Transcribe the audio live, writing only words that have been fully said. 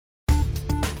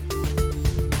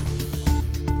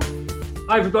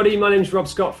Hi everybody, my name is Rob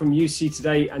Scott from UC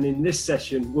Today, and in this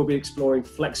session we'll be exploring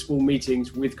flexible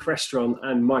meetings with Crestron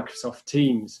and Microsoft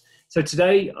Teams. So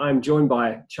today I'm joined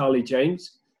by Charlie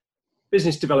James,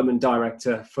 Business Development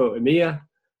Director for EMEA,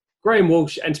 Graham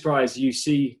Walsh, Enterprise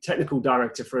UC Technical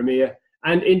Director for EMEA,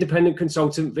 and Independent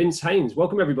Consultant Vince Haynes.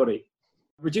 Welcome everybody.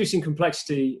 Reducing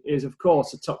complexity is of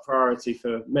course a top priority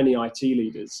for many IT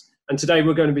leaders, and today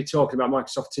we're going to be talking about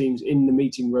Microsoft Teams in the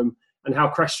meeting room and how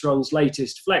Crestron's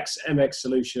latest Flex MX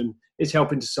solution is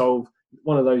helping to solve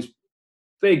one of those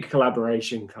big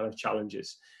collaboration kind of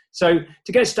challenges. So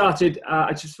to get started,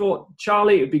 I just thought,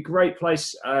 Charlie, it would be a great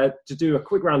place to do a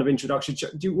quick round of introduction.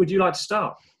 Would you like to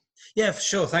start? Yeah, for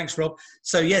sure. Thanks, Rob.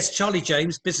 So yes, Charlie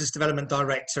James, Business Development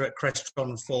Director at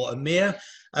Crestron for EMEA.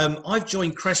 I've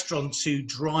joined Crestron to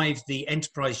drive the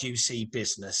Enterprise UC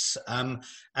business. And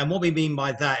what we mean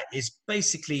by that is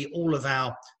basically all of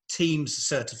our Teams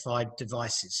certified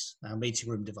devices, our meeting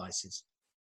room devices.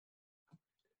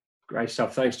 Great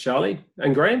stuff. Thanks, Charlie.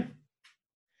 And Graham?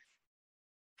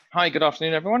 Hi, good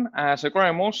afternoon, everyone. So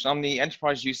Graham Walsh, I'm the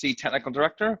Enterprise UC Technical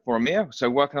Director for EMEA, so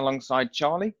working alongside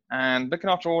Charlie and looking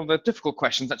after all the difficult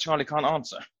questions that Charlie can't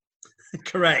answer.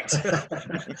 Correct.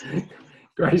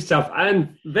 Great stuff.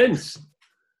 And Vince?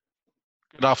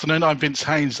 Good afternoon, I'm Vince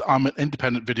Haynes. I'm an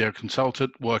independent video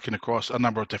consultant working across a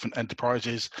number of different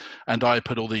enterprises, and I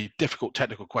put all the difficult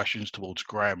technical questions towards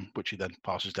Graham, which he then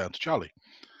passes down to Charlie.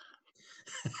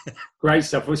 Great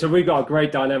stuff. So we've got a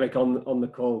great dynamic on the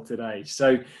call today.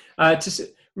 So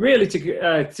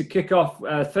to kick off,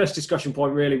 first discussion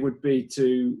point really would be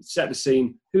to set the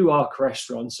scene. Who are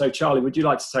Crestron? So Charlie, would you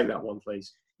like to take that one,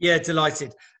 please? Yeah,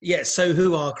 delighted. Yeah, so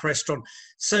who are Crestron?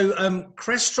 So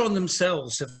Crestron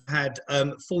themselves have had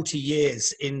 40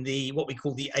 years in what we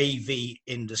call the AV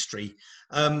industry.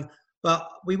 But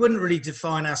we wouldn't really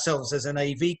define ourselves as an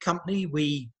AV company.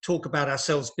 We talk about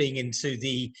ourselves being into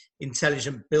the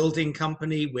intelligent building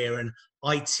company. We're an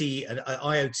IT, an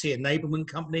IoT enablement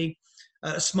company,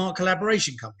 a smart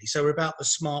collaboration company. So we're about the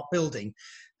smart building.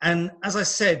 And as I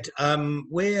said,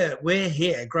 we're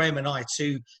here, Graham and I,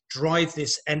 to drive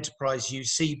this Enterprise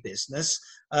UC business,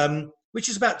 which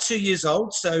is about 2 years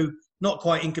old. So not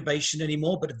quite incubation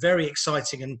anymore, but a very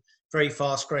exciting and very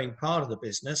fast growing part of the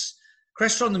business.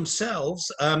 Crestron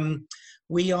themselves,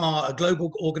 we are a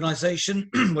global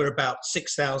organization. We're about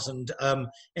 6,000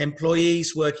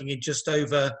 employees working in just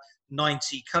over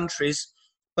 90 countries.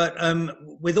 But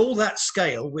with all that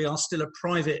scale, we are still a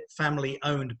private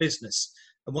family-owned business.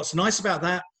 And what's nice about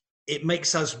that, it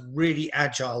makes us really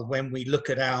agile when we look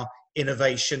at our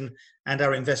innovation and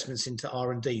our investments into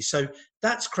R&D. So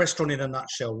that's Crestron in a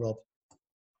nutshell, Rob.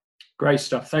 Great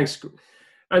stuff. Thanks.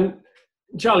 And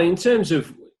Charlie, in terms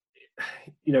of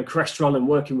Crestron and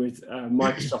working with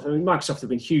Microsoft. I mean, Microsoft have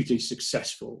been hugely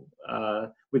successful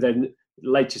with their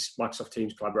latest Microsoft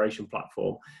Teams collaboration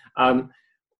platform.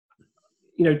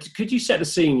 Could you set the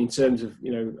scene in terms of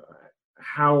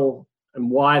how and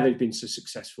why they've been so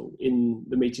successful in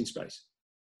the meeting space?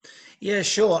 Yeah,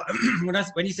 sure.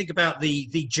 When you think about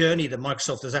the journey that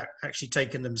Microsoft has actually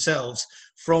taken themselves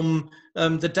from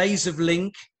the days of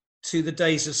Lync to the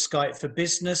days of Skype for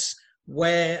Business,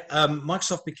 where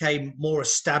Microsoft became more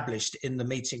established in the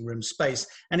meeting room space.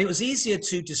 And it was easier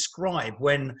to describe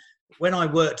when I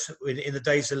worked in the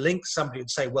days of Lync, somebody would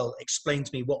say, well, explain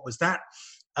to me what was that?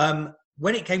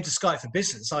 When it came to Skype for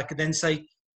Business, I could then say,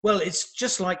 well, it's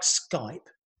just like Skype,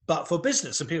 but for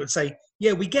business. And people would say,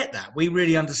 yeah, we get that. We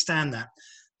really understand that.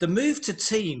 The move to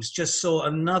Teams just saw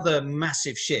another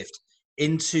massive shift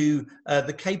into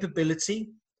the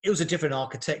capability. It was a different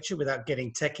architecture without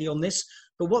getting techie on this.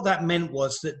 But what that meant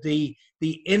was that the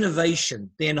innovation,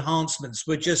 the enhancements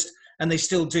were just, and they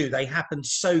still do, they happen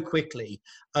so quickly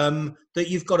that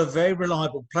you've got a very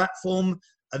reliable platform,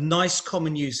 a nice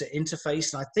common user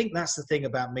interface. And I think that's the thing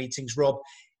about meetings, Rob.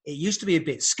 It used to be a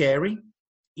bit scary.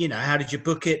 How did you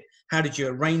book it? How did you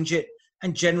arrange it?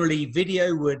 And generally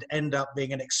video would end up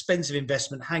being an expensive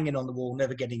investment hanging on the wall,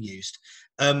 never getting used.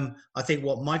 I think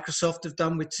what Microsoft have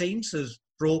done with Teams has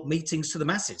brought meetings to the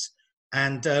masses.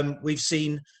 And we've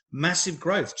seen massive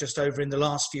growth just over in the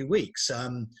last few weeks.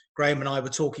 Graham and I were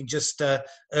talking just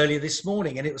earlier this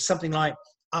morning, and it was something like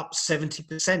up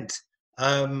 70%,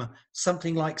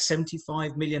 something like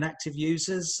 75 million active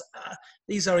users.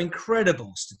 These are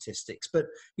incredible statistics. But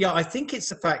yeah, I think it's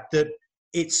the fact that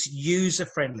it's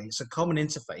user-friendly. It's a common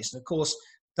interface. And of course,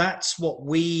 that's what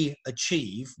we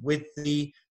achieve with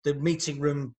the meeting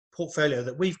room portfolio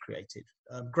that we've created.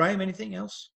 Graham, anything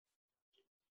else?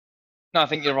 No, I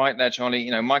think you're right there, Charlie.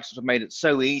 Microsoft have made it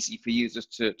so easy for users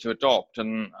to adopt.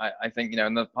 And I think,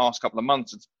 in the past couple of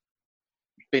months, it's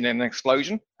been an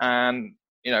explosion. And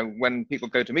when people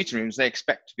go to meeting rooms, they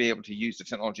expect to be able to use the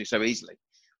technology so easily.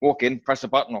 Walk in, press a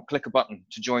button or click a button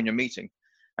to join your meeting.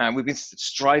 We've been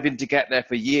striving to get there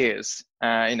for years.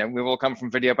 We've all come from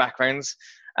video backgrounds,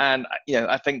 and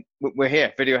I think we're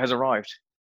here. Video has arrived.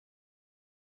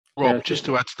 Rob, just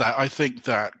to add to that, I think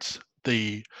that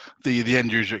the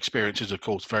end user experience is, of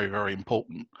course, very, very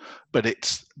important, but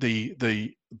it's the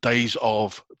days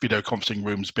of video conferencing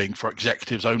rooms being for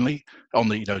executives only on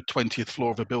the 20th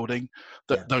floor of a building,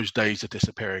 those days are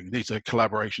disappearing. These are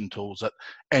collaboration tools that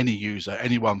any user,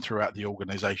 anyone throughout the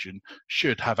organization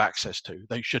should have access to.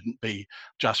 They shouldn't be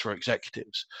just for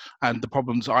executives. And the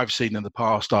problems I've seen in the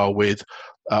past are with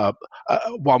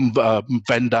one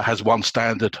vendor has one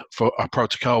standard for a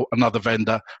protocol, another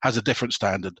vendor has a different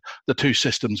standard. The two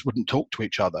systems wouldn't talk to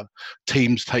each other.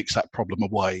 Teams takes that problem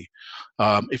away.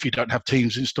 If you don't have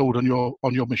Teams installed on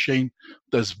your machine,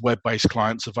 there's web-based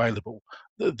clients available.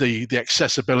 The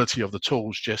accessibility of the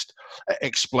tools just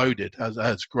exploded,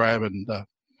 as Graham and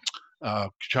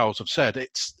Charles have said.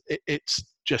 It's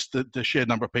just the sheer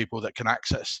number of people that can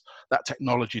access that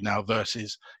technology now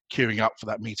versus queuing up for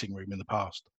that meeting room in the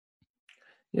past.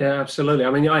 Yeah, absolutely.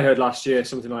 I mean, I heard last year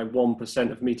something like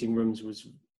 1% of meeting rooms was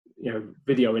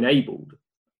video enabled.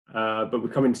 But we're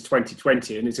coming to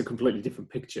 2020 and it's a completely different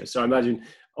picture. So I imagine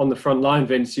on the front line,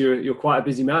 Vince, you're quite a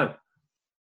busy man.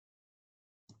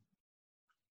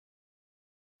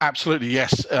 Absolutely,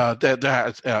 yes. There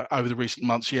has, over the recent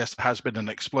months, yes, there has been an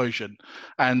explosion.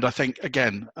 And I think,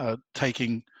 again,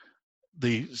 taking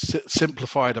the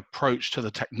simplified approach to the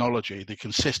technology, the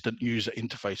consistent user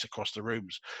interface across the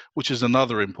rooms, which is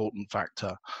another important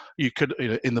factor. You could,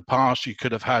 in the past, you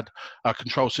could have had a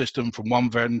control system from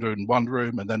one vendor in one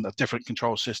room and then a different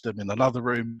control system in another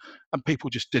room, and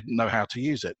people just didn't know how to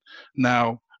use it.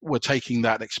 Now we're taking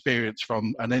that experience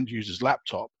from an end user's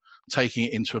laptop, taking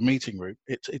it into a meeting room.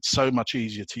 It's so much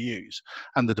easier to use,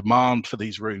 and the demand for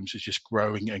these rooms is just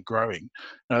growing and growing.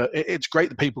 It's great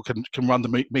that people can run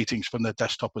the meetings from their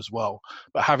desktop as well,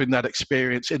 but having that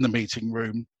experience in the meeting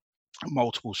room,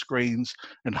 multiple screens,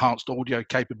 enhanced audio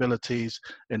capabilities,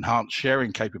 enhanced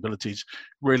sharing capabilities,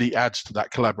 really adds to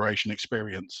that collaboration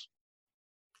experience.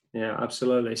 Yeah,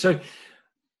 absolutely. So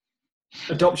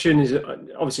adoption is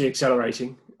obviously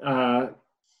accelerating,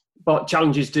 but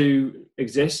challenges do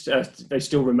exist. They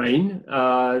still remain.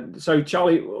 So,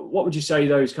 Charlie, what would you say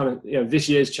those kind of this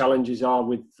year's challenges are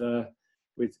with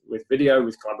video,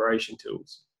 with collaboration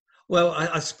tools? Well,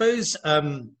 I suppose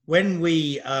when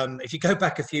we, if you go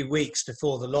back a few weeks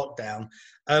before the lockdown,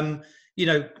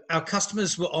 our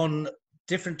customers were on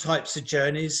different types of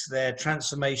journeys. Their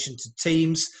transformation to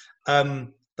Teams.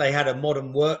 They had a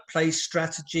modern workplace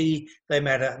strategy. They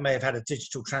may have had a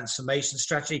digital transformation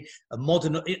strategy.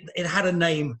 It had a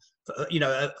name,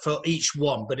 for each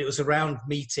one, but it was around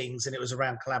meetings and it was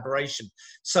around collaboration.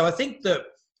 So I think that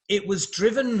it was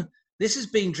driven. This is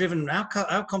being driven.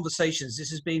 Our conversations.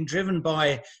 This is being driven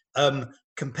by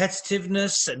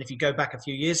competitiveness. And if you go back a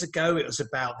few years ago, it was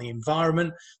about the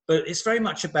environment, but it's very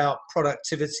much about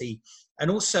productivity and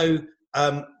also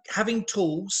having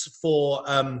tools for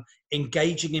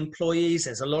engaging employees.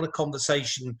 There's a lot of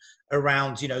conversation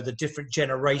around, the different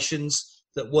generations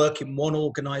that work in one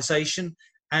organization.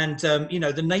 And,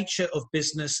 the nature of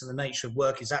business and the nature of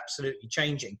work is absolutely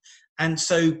changing. And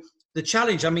so the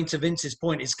challenge, to Vince's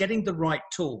point, is getting the right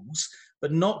tools,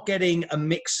 but not getting a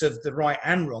mix of the right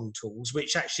and wrong tools,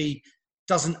 which actually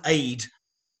doesn't aid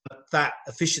that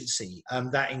efficiency,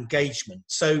 that engagement.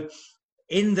 So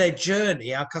in their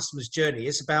journey, our customers' journey,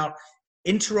 is about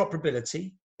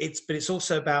interoperability. But it's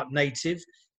also about native.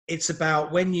 It's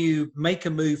about when you make a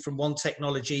move from one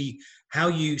technology, how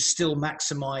you still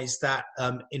maximize that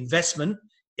investment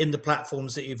in the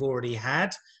platforms that you've already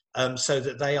had, so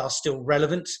that they are still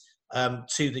relevant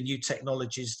to the new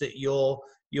technologies that you're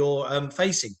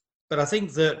facing. But I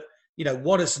think that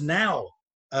what has now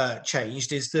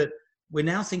changed is that we're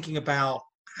now thinking about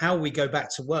how we go back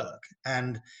to work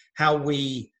and how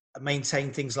we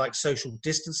maintain things like social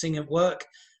distancing at work.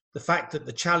 The fact that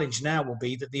the challenge now will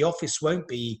be that the office won't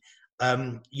be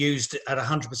used at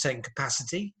 100%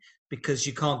 capacity because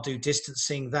you can't do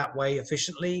distancing that way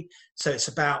efficiently. So it's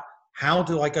about, how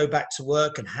do I go back to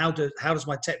work, and how does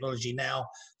my technology now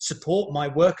support my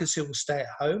workers who will stay at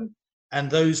home and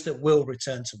those that will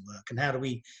return to work, and how do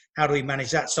we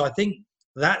manage that? So I think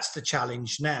that's the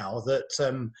challenge now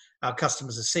that our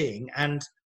customers are seeing, and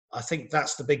I think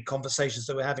that's the big conversations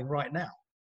that we're having right now.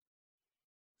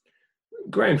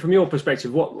 Graham, from your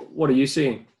perspective, what are you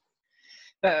seeing?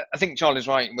 I think Charlie's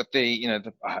right with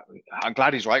I'm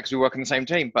glad he's right because we work in the same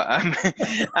team. But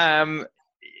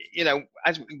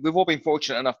as we've all been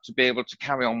fortunate enough to be able to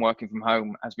carry on working from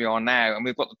home as we are now, and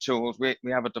we've got the tools, we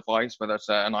have a device, whether it's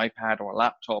an iPad or a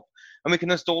laptop, and we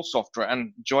can install software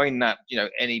and join that,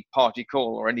 any party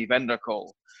call or any vendor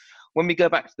call. When we go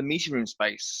back to the meeting room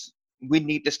space, we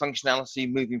need this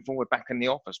functionality moving forward back in the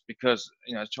office because,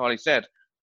 as Charlie said,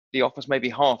 the office may be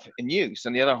half in use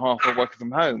and the other half are working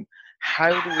from home.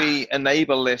 How do we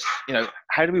enable this?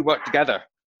 How do we work together?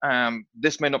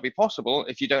 This may not be possible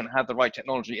if you don't have the right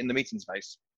technology in the meeting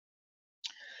space.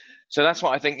 So that's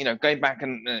what I think, going back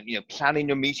and, planning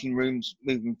your meeting rooms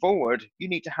moving forward, you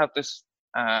need to have this,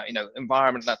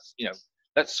 environment that's,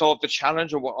 let's solve the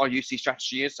challenge of what our UC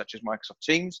strategy is, such as Microsoft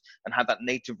Teams, and have that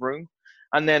native room.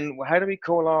 And then how do we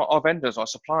call our vendors, our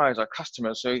suppliers, our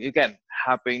customers? So again,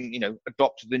 having,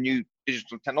 adopted the new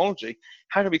digital technology,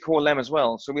 how do we call them as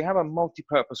well? So we have a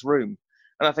multi-purpose room.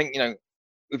 And I think,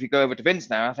 if you go over to Vince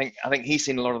now, I think he's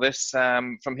seen a lot of this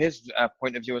from his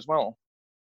point of view as well.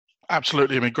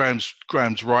 Absolutely. I mean,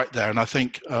 Graham's right there. And I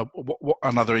think what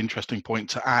another interesting point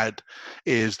to add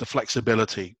is the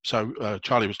flexibility. So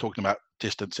Charlie was talking about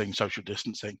distancing, social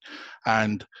distancing,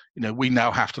 and we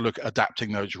now have to look at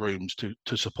adapting those rooms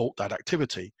to support that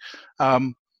activity.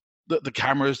 The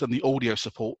cameras and the audio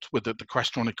support with the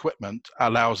Crestron equipment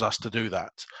allows us to do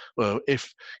that. Well,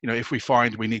 if we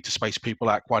find we need to space people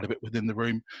out quite a bit within the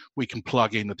room, we can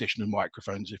plug in additional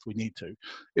microphones if we need to.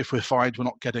 If we find we're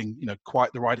not getting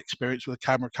quite the right experience with the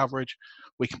camera coverage,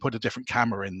 we can put a different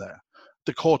camera in there.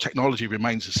 The core technology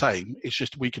remains the same. It's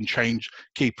just we can change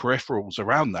key peripherals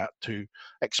around that to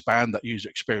expand that user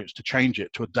experience, to change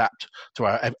it, to adapt to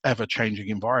our ever-changing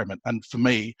environment. And for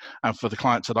me, and for the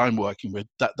clients that I'm working with,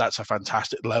 that's a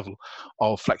fantastic level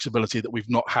of flexibility that we've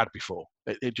not had before.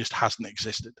 It just hasn't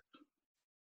existed.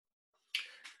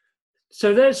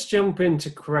 So let's jump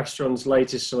into Crestron's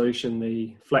latest solution,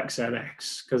 the Flex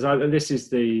MX, because this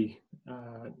is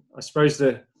I suppose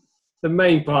the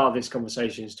main part of this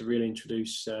conversation is to really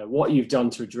introduce what you've done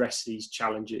to address these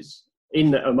challenges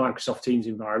in a Microsoft Teams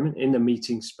environment, in the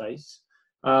meeting space.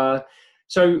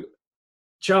 So,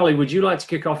 Charlie, would you like to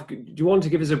kick off? Do you want to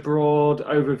give us a broad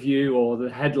overview or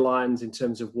the headlines in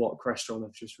terms of what Crestron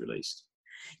have just released?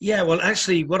 Yeah, well,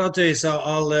 actually, what I'll do is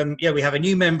we have a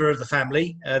new member of the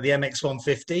family, the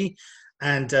MX150,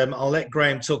 and I'll let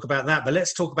Graham talk about that. But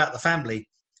let's talk about the family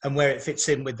and where it fits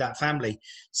in with that family.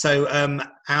 So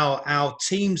our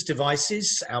Teams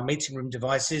devices, our meeting room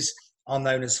devices, are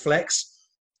known as Flex.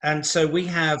 And so we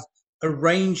have a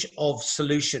range of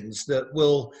solutions that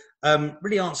will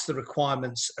really answer the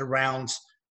requirements around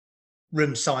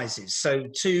room sizes. So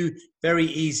two very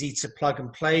easy to plug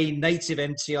and play native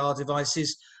MTR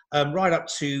devices, right up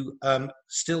to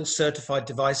still certified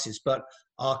devices, but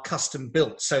are custom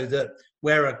built so that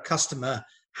where a customer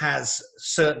has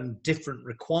certain different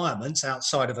requirements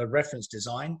outside of a reference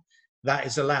design, that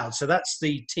is allowed. So that's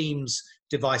the Teams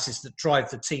devices that drive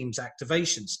the Teams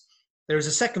activations. There is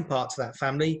a second part to that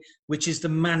family, which is the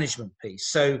management piece.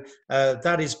 So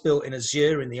that is built in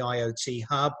Azure in the IoT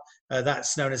hub.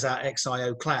 That's known as our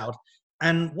XIO Cloud.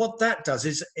 And what that does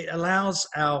is it allows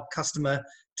our customer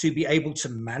to be able to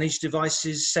manage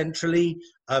devices centrally,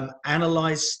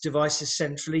 analyze devices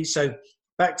centrally. So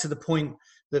back to the point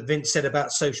that Vince said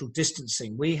about social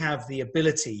distancing, we have the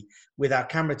ability with our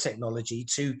camera technology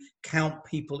to count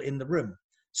people in the room.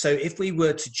 So if we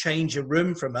were to change a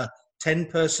room from a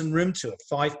 10-person room to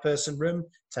a 5-person room,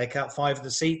 take out 5 of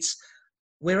the seats,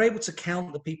 we're able to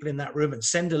count the people in that room and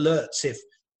send alerts if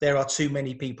there are too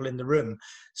many people in the room.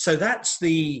 So that's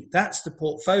the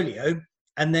portfolio.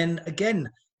 And then again,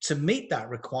 to meet that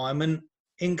requirement,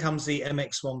 in comes the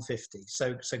MX150.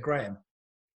 So Graham.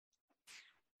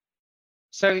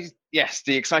 So yes,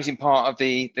 the exciting part of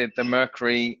the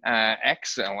Mercury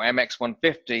X or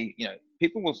MX150,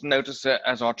 people will notice it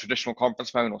as our traditional conference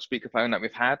phone or speakerphone that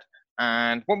we've had.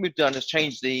 And what we've done is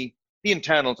change the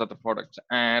internals of the product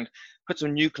and put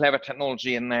some new clever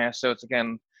technology in there. So it's,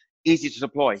 again, easy to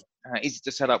deploy, easy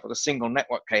to set up with a single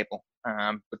network cable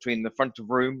between the front of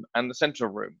room and the center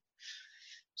of room.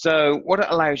 So what it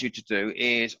allows you to do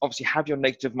is obviously have your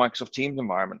native Microsoft Teams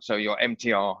environment. So your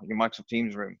MTR, your Microsoft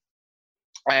Teams room.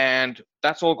 And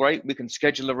that's all great. We can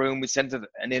schedule a room, we send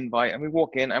an invite, and we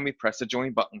walk in and we press the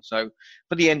join button. So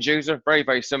for the end user, very,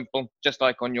 very simple. Just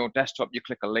like on your desktop, you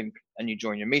click a link and you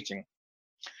join your meeting.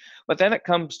 But then it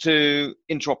comes to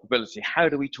interoperability. How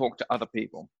do we talk to other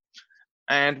people?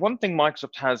 And one thing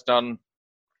Microsoft has done,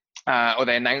 or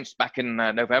they announced back in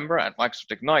November at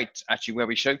Microsoft Ignite, actually where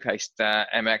we showcased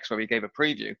MX, where we gave a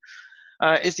preview,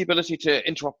 is the ability to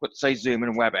interop with, say, Zoom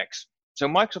and WebEx. So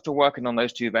Microsoft are working on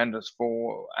those two vendors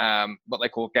for what they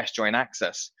call guest join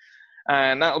access.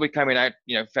 and that will be coming out,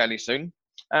 fairly soon.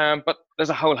 But there's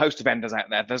a whole host of vendors out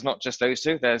there. There's not just those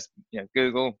two. There's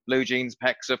Google, BlueJeans,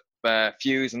 Pexip,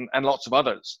 Fuse, and lots of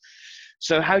others.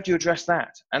 So how do you address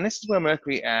that? And this is where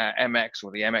Mercury MX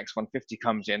or the MX150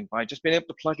 comes in, by just being able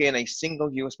to plug in a single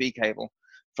USB cable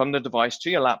from the device to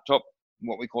your laptop,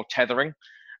 what we call tethering,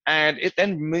 and it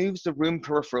then moves the room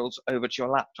peripherals over to your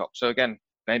laptop. So again,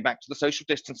 going back to the social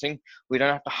distancing, we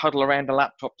don't have to huddle around a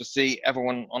laptop to see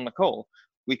everyone on the call.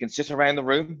 We can sit around the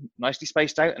room, nicely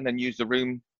spaced out, and then use the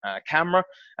room camera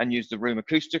and use the room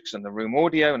acoustics and the room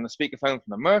audio and the speakerphone from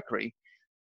the Mercury,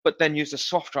 but then use the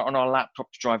software on our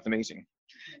laptop to drive the meeting.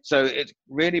 So it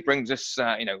really brings this,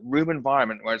 room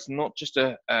environment where it's not just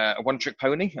a one-trick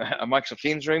pony, a Microsoft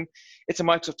Teams room. It's a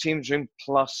Microsoft Teams room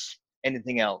plus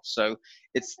anything else. So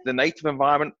it's the native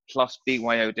environment plus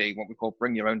BYOD, what we call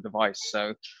bring your own device.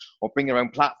 So, or bring your own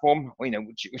platform,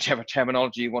 whichever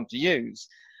terminology you want to use.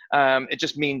 It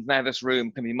just means now this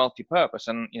room can be multi-purpose,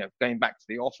 and going back to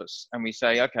the office, and we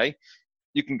say, okay,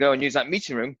 you can go and use that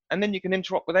meeting room, and then you can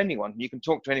interrupt with anyone. You can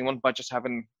talk to anyone by just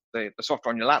having the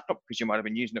software on your laptop, because you might have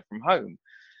been using it from home.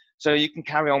 So you can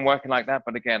carry on working like that,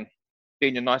 but again, be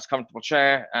in your nice, comfortable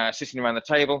chair, sitting around the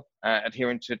table,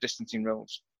 adhering to distancing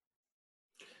rules.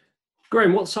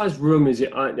 Graham, what size room is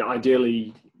it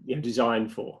ideally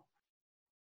designed for?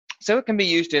 So it can be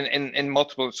used in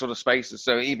multiple sort of spaces,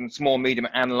 so even small, medium,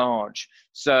 and large.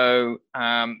 So,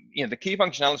 the key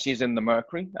functionality is in the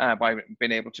Mercury by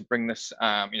being able to bring this,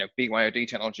 BYOD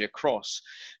technology across.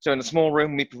 So in a small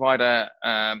room, we provide a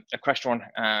Crestron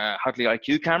Huddly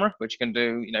IQ camera, which can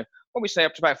do, what we say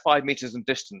up to about 5 meters in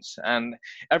distance. And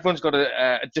everyone's got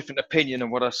a different opinion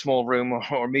of what a small room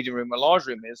or a medium room or large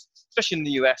room is, especially in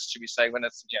the US, should we say, when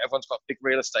it's, everyone's got big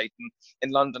real estate, and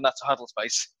in London, that's a huddle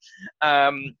space.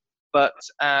 But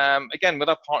again, with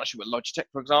our partnership with Logitech,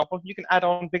 for example, you can add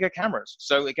on bigger cameras.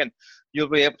 So again, you'll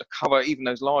be able to cover even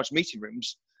those large meeting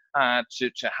rooms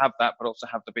to have that, but also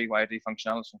have the BYOD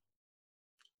functionality.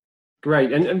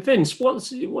 Great. And Vince,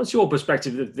 what's your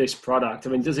perspective of this product? I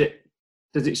mean, does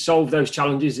it solve those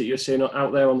challenges that you're seeing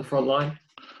out there on the front line?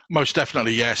 Most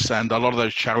definitely, yes. And a lot of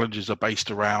those challenges are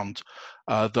based around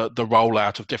the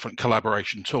rollout of different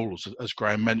collaboration tools, as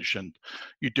Graham mentioned.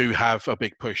 You do have a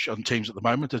big push on Teams at the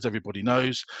moment, as everybody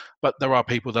knows, but there are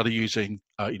people that are using,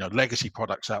 legacy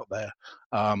products out there,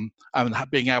 and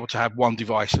being able to have one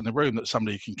device in the room that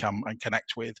somebody can come and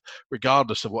connect with,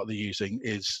 regardless of what they're using,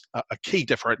 is a key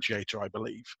differentiator, I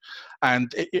believe.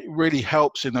 And it really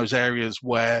helps in those areas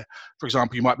where, for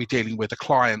example, you might be dealing with a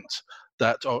client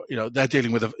that, or they're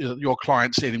dealing with your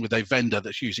client's dealing with a vendor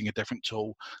that's using a different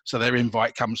tool, so their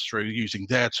invite comes through using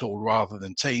their tool rather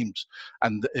than Teams,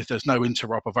 and if there's no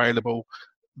interop available,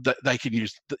 that they can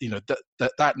use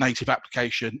that native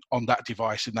application on that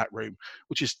device in that room,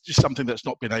 which is just something that's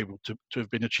not been able to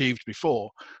have been achieved before.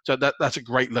 So that's a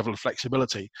great level of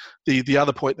flexibility. The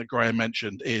other point that Graham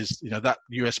mentioned is that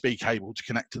USB cable to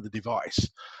connect to the device.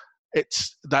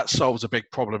 That solves a big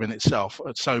problem in itself.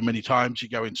 So many times you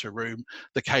go into a room,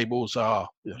 the cables are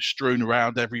strewn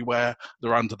around everywhere.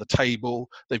 They're under the table.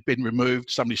 They've been removed.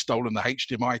 Somebody's stolen the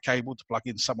HDMI cable to plug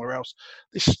in somewhere else.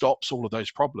 This stops all of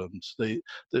those problems. The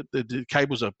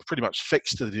cables are pretty much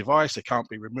fixed to the device. They can't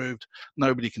be removed.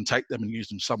 Nobody can take them and use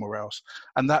them somewhere else.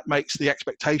 And that makes the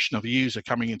expectation of a user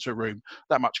coming into a room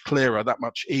that much clearer, that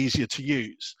much easier to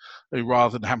use,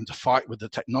 rather than having to fight with the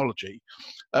technology.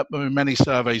 Many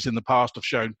surveys in the past have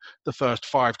shown the first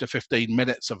 5 to 15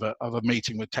 minutes of a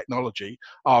meeting with technology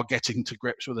are getting to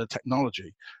grips with the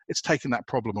technology. It's taken that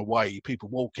problem away. People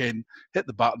walk in, hit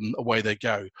the button, away they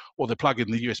go, or they plug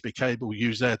in the USB cable,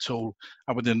 use their tool,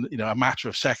 and within a matter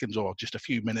of seconds or just a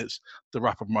few minutes, they're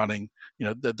up and running.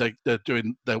 They're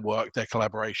doing their work, their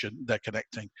collaboration, they're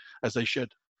connecting as they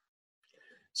should.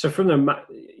 So from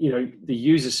the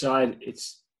user side,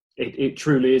 it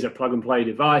truly is a plug and play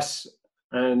device.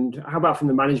 And how about from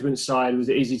the management side? Was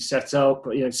it easy to set up,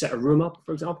 set a room up,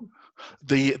 for example?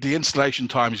 The installation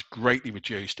time is greatly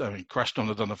reduced. I mean, Crestron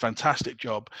have done a fantastic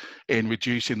job in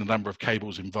reducing the number of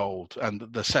cables involved and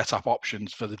the setup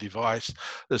options for the device.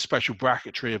 There's special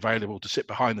bracketry available to sit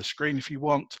behind the screen if you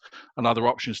want, and other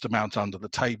options to mount under the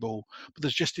table. But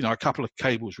there's just a couple of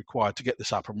cables required to get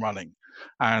this up and running.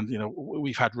 And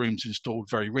we've had rooms installed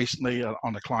very recently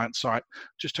on a client site.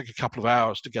 Just took a couple of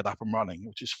hours to get up and running,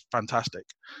 which is fantastic.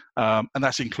 And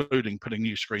that's including putting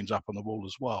new screens up on the wall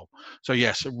as well. So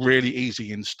yes, a really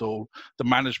easy install. The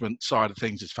management side of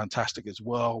things is fantastic as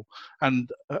well. And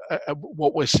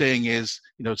what we're seeing is,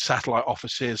 satellite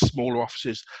offices, smaller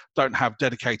offices don't have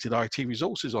dedicated IT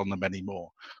resources on them anymore.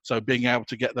 So being able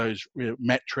to get those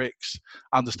metrics,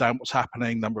 understand what's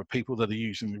happening, number of people that are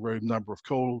using the room, number of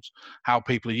calls, how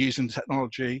people are using the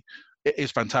technology, it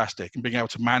is fantastic. And being able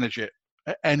to manage it,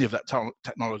 any of that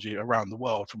technology around the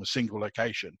world from a single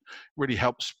location, really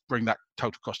helps bring that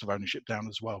total cost of ownership down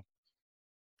as well.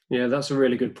 Yeah, that's a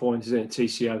really good point, isn't it,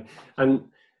 TCO? And,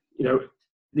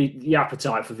 the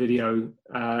appetite for video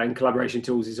and collaboration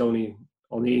tools is only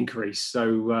on the increase.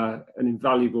 So an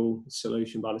invaluable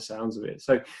solution by the sounds of it.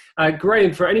 So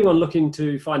Graham, for anyone looking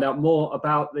to find out more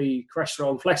about the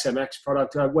Crestron FlexMX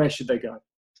product, where should they go?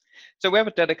 So we have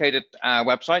a dedicated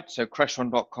website, so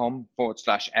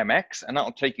crestron.com/MX, and that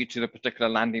will take you to the particular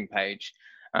landing page.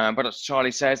 But as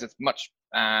Charlie says, it's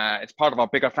part of our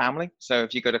bigger family. So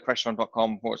if you go to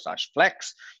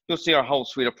crestron.com/flex, you'll see our whole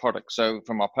suite of products. So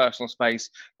from our personal space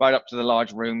right up to the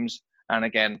large rooms. And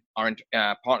again, our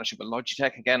partnership with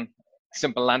Logitech, again,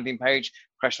 simple landing page,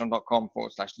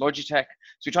 crestron.com/Logitech. So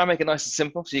we try and make it nice and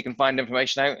simple so you can find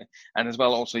information out and as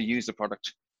well also use the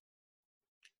product.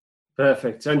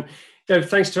 Perfect. And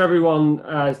thanks to everyone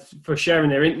for sharing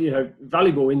their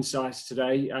valuable insights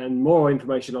today, and more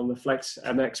information on the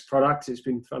FlexMX product. It's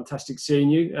been fantastic seeing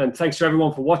you. And thanks to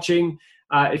everyone for watching.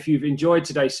 If you've enjoyed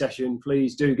today's session,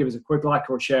 please do give us a quick like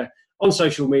or share on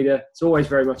social media. It's always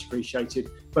very much appreciated.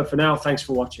 But for now, thanks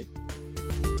for watching.